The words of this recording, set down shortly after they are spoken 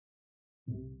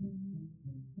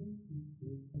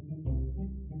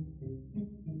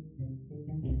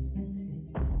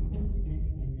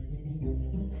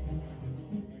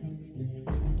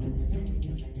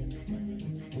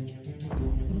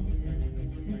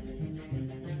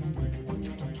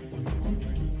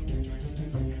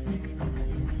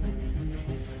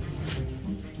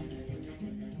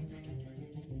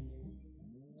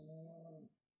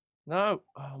No,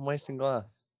 oh, I'm wasting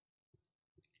glass.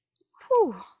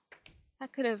 Whew.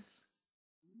 That could have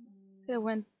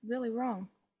went really wrong.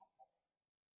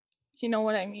 If you know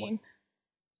what I mean.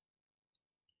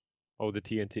 Oh, the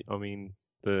TNT. I mean,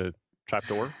 the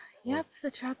trapdoor. Yep, the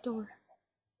trapdoor.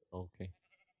 Okay.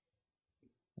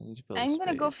 I need to build I'm a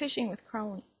gonna go spade. fishing with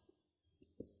Crowley.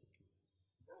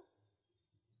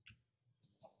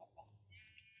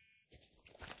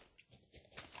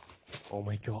 Oh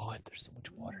my god, there's so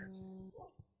much water.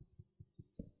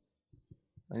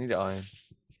 I need iron.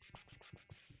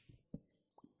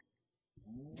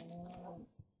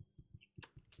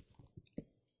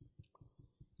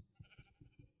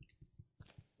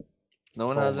 No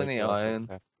one Oh has my any god, iron.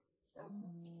 what's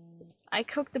I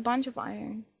cooked a bunch of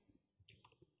iron.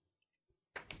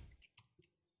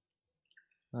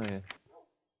 Oh yeah.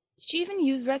 Did you even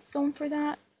use redstone for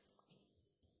that?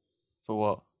 For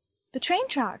what? The train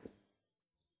tracks.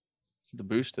 For the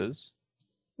boosters.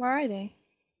 Where are they?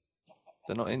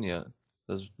 They're not in yet.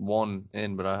 There's one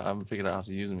in, but I haven't figured out how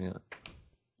to use them yet.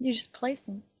 You just place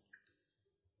them.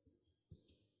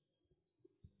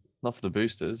 Not for the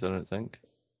boosters, I don't think.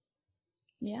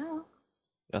 Yeah.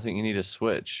 I think you need a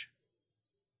switch.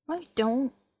 I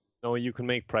don't. No, you can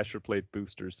make pressure plate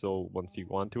boosters, so once you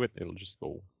go onto it, it'll just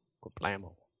go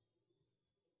blammo.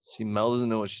 See, Mel doesn't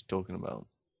know what she's talking about.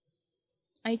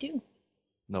 I do.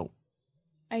 No.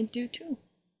 I do too.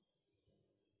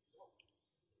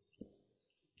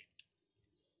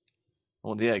 I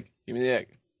want the egg. Give me the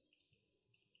egg.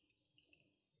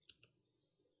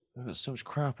 I've got so much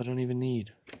crap I don't even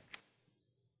need.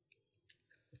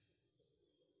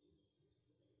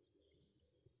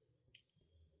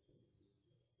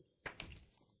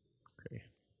 Okay.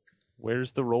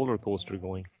 Where's the roller coaster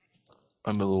going?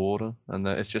 Under the water, and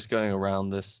it's just going around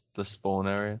the spawn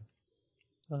area.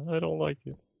 I don't like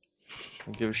it.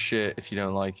 Don't give a shit if you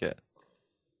don't like it.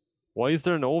 Why is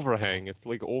there an overhang? It's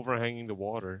like overhanging the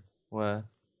water. Where?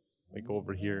 Like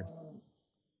over here.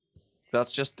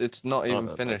 That's just, it's not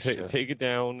even finished yet. Take it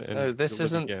down and no, this build it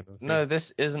isn't. again, okay? No,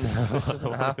 this isn't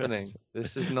happening.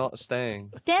 This is not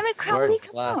staying. Damn it, Where Crowley, it's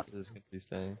come glass on. is going to be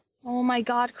staying. Oh my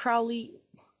god, Crowley.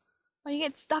 Why you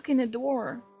get stuck in the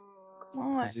door? Come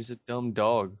on. Because he's a dumb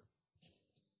dog.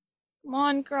 Come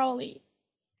on, Crowley.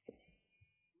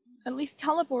 At least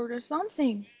teleport or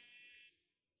something.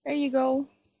 There you go.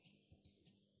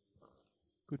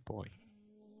 Good boy.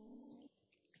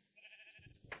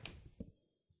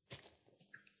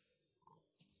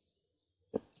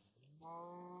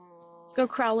 Let's go,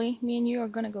 Crowley. Me and you are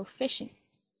gonna go fishing.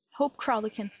 Hope Crowley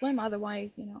can swim,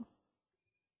 otherwise, you know.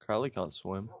 Crowley can't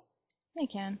swim. I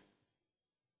can.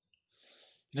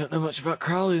 You don't know much about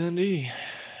Crowley then, do you?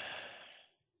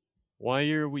 Why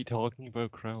are we talking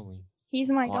about Crowley? He's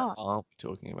my Why dog. aren't we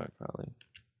talking about Crowley?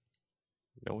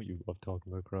 No, you love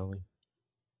talking about Crowley.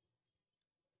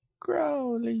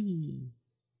 Crowley.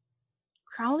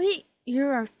 Crowley, you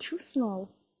are too slow.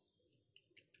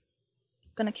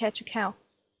 Gonna catch a cow.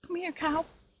 Come here, cow.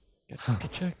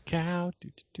 Catch a cow.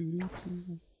 Do, do, do,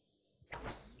 do.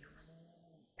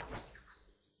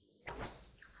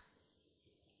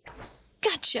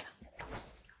 Gotcha.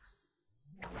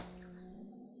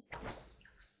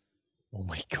 Oh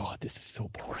my god, this is so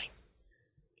boring.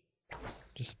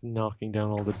 Just knocking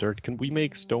down all the dirt. Can we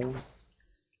make stone?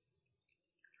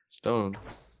 Stone?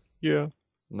 Yeah.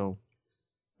 No.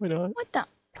 Why not? What the?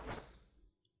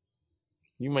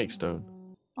 You make stone.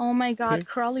 Oh my god, Okay.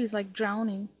 Crowley's like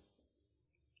drowning.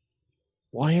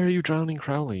 Why are you drowning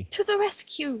Crowley? To the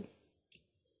rescue.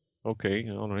 Okay,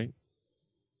 alright.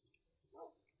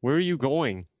 Where are you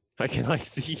going? I can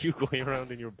see you going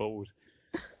around in your boat.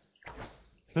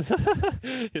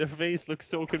 Your face looks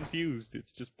so confused.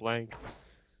 It's just blank.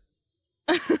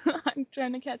 I'm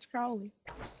trying to catch Crowley.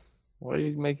 Why are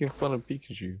you making fun of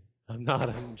Pikachu? I'm not.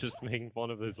 I'm just making fun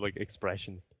of his like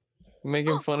expression. You're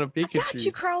making fun of Pikachu. I got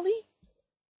you, Crowley.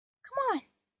 Come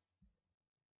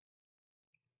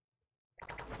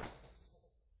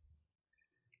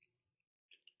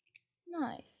on.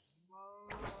 Nice.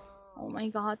 Oh my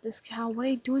god, this cow. What are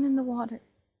you doing in the water?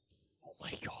 Oh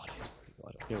my god, I swear to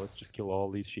god. Okay, let's just kill all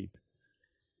these sheep.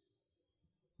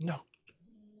 No.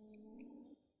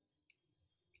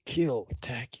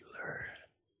 Kill-tacular.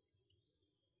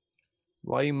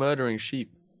 Why are you murdering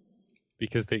sheep?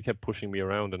 because they kept pushing me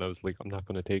around, and I was like, I'm not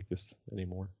going to take this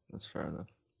anymore. That's fair enough.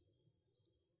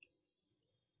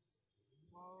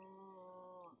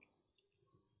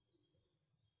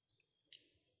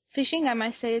 Fishing, I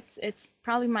must say, it's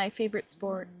probably my favorite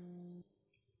sport.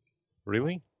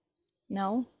 Really?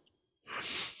 No,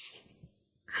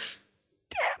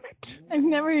 Damn it! I've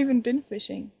never even been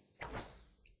fishing.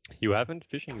 You haven't?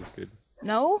 Fishing is good.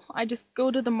 No, I just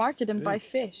go to the market and It buy is.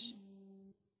 fish.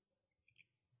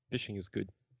 Fishing is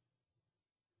good.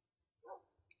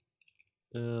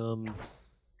 I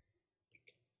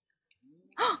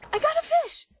got a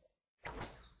fish!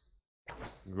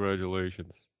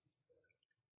 Congratulations.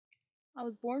 I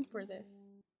was born for this.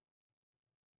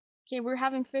 Okay, we're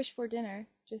having fish for dinner.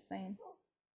 Just saying.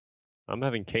 I'm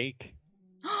having cake.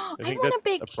 I I think want to that's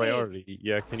bake a cake. priority.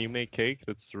 Yeah, can you make cake?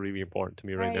 That's really important to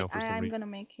me right now for some I'm reason. gonna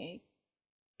make cake.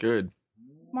 Good.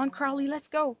 Come on, Crowley, let's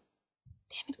go.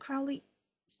 Damn it, Crowley.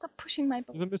 Stop pushing my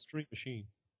boat. The mystery machine.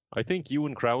 I think you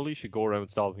and Crowley should go around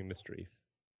solving mysteries.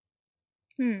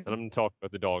 And I'm not talking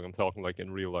about the dog, I'm talking like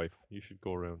in real life. You should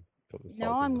go around solving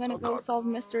No, I'm gonna mysteries. go solve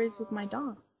mysteries with my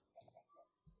dog.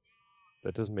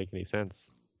 That doesn't make any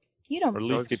sense. You Or don't. at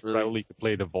least Dog's get really- Crowley to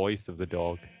play the voice of the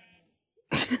dog.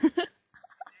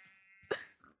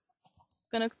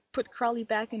 Gonna put Crowley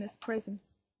back in his prison,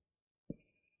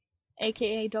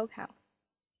 aka doghouse.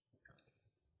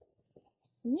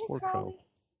 Come here, Poor Crowley.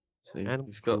 See, Animal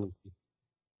he's got cruelty.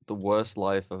 the worst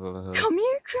life I've ever heard. Come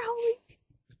here, Crowley.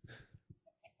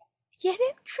 Get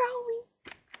in,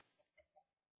 Crowley.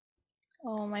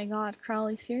 Oh my God,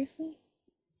 Crowley, seriously?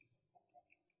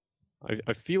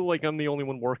 I feel like I'm the only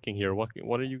one working here. What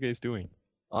are you guys doing?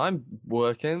 I'm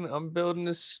working. I'm building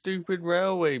this stupid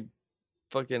railway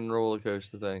fucking roller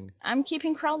coaster thing. I'm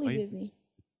keeping Crowley Why is busy. this-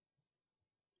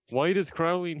 Why does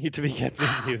Crowley need to be kept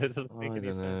busy? That doesn't make I any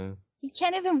don't sense. know. He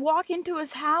can't even walk into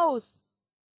his house.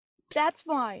 That's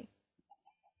why.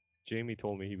 Jamie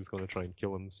told me he was going to try and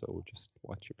kill him, so just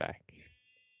watch your back.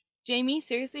 Jamie,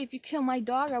 seriously, if you kill my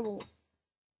dog, I will.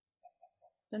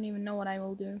 Don't even know what I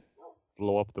will do.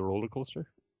 Blow up the roller coaster?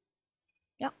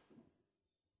 Yep.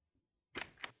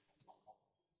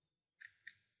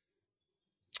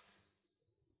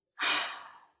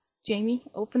 Jamie,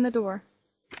 open the door.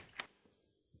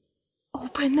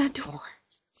 Open the door.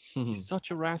 He's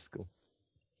such a rascal.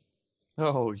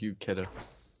 Oh, you kidder.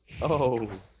 Oh,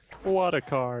 What a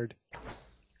card.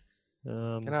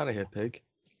 get out of here, pig.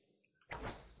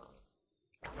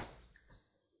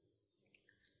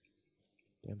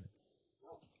 Damn it.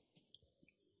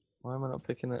 Why am I not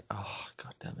picking it? Oh,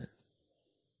 god damn it.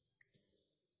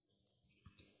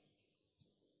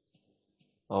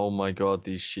 Oh my god,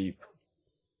 these sheep.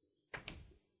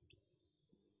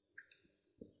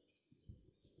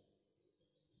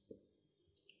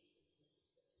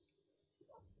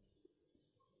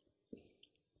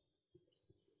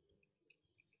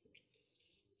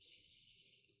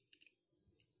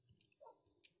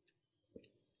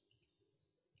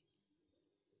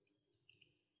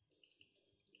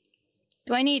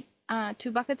 Do I need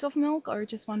 2 buckets of milk or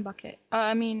just 1 bucket?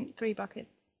 I mean 3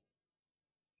 buckets.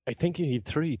 I think you need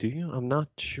 3, do you? I'm not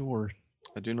sure.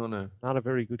 I do not know. Not a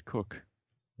very good cook,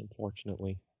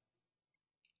 unfortunately.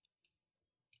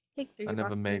 Take 3 I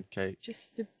never made buckets cake.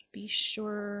 just to be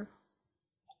sure.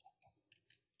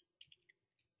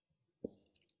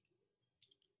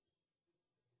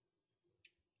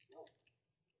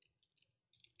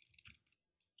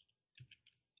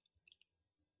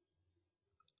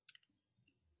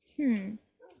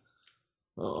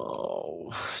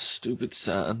 Oh, stupid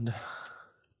sand.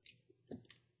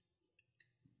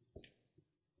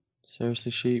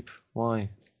 Seriously, sheep? Why?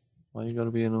 Why you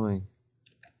gotta be annoying?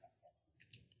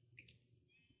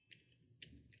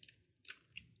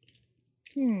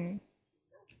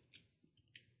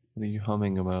 What are you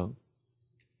humming about?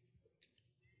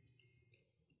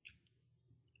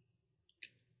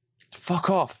 Fuck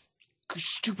off! You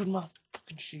stupid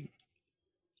motherfucking sheep.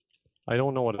 I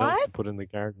don't know what else What? to put in the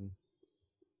garden.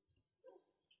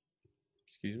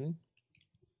 Excuse me?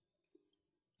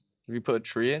 Have you put a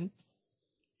tree in?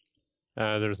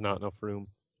 There's not enough room.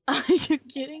 Are you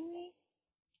kidding me?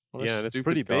 What a Yeah, and it's stupid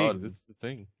pretty garden. big, that's the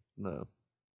thing. No.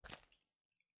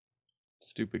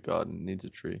 Stupid garden needs a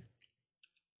tree.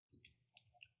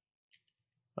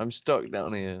 I'm stuck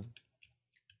down here.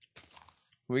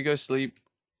 Can we go sleep?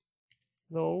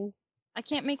 No. I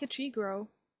can't make a tree grow.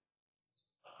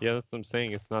 Yeah, that's what I'm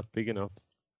saying, it's not big enough.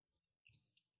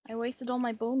 I wasted all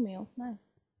my bone meal. Nice.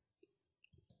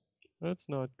 That's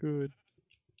not good.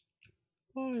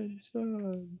 I'm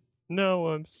sad. No,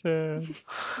 I'm sad.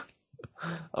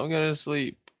 I'm gonna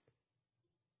sleep.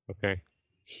 Okay.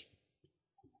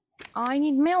 I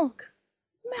need milk.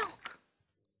 Milk.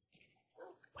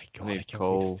 My God, Need I can't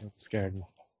coal. wait to this garden.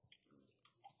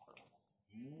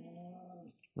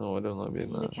 No, I don't like being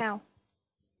I need a that. cow.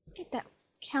 Get that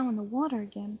cow in the water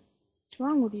again. What's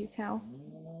wrong with you, cow?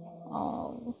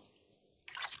 Oh.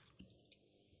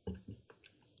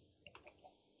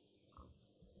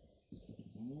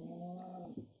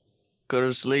 Go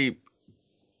to sleep.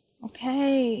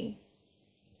 Okay.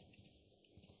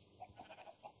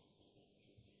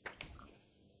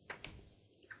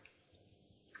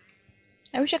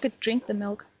 I wish I could drink the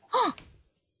milk. Oh!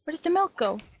 Where did the milk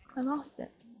go? I lost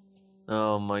it.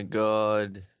 Oh my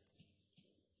god.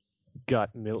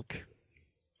 Got milk.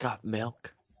 Got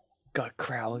milk. Got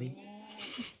Crowley.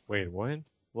 Wait, what?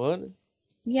 What?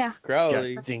 Yeah.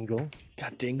 Crowley. Got Dingle.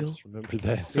 Got Dingle. Just remember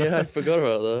that. Yeah, I forgot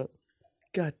about that.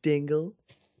 Got Dingle.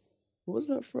 What was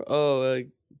that for? Oh,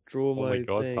 draw Oh my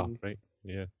God, thing. Pop, right?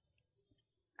 Yeah.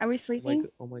 Are we sleeping?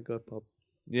 Oh my god, Pop.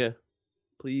 Yeah.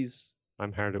 Please.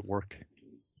 I'm hard at work.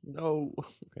 No.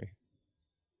 Okay.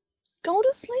 Go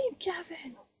to sleep,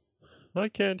 Kevin. I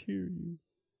can't hear you.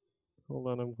 Hold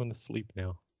on, I'm gonna sleep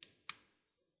now.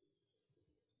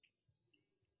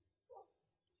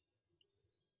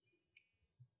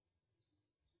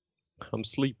 I'm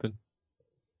sleeping.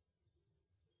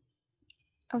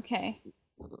 Okay.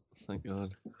 Thank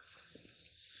God.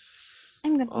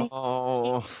 I'm gonna make.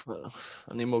 Oh,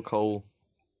 I need more coal.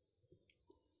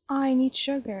 I need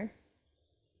sugar.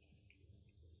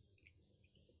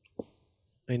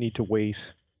 I need to wait.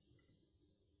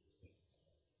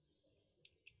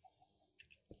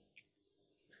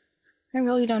 I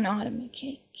really don't know how to make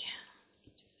cake.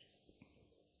 Let's do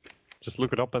this. Just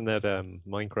look it up on that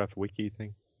Minecraft wiki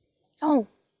thing. Oh,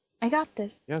 I got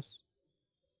this. Yes.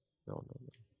 No.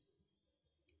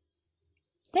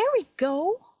 There we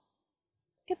go.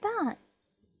 Look at that.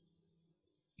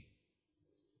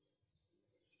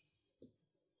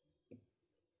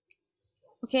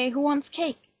 Okay, who wants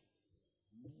cake?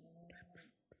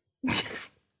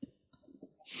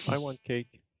 I want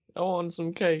cake. I want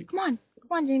some cake. Come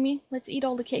on, Jamie. Let's eat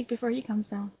all the cake before he comes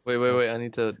down. Wait. I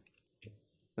need to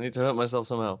hurt myself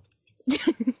somehow.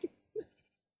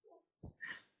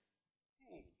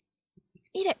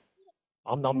 Eat it.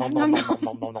 Nom nom nom Nom, nom nom, nom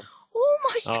nom nom nom. Oh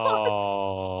my god.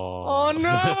 Oh. Oh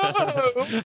no.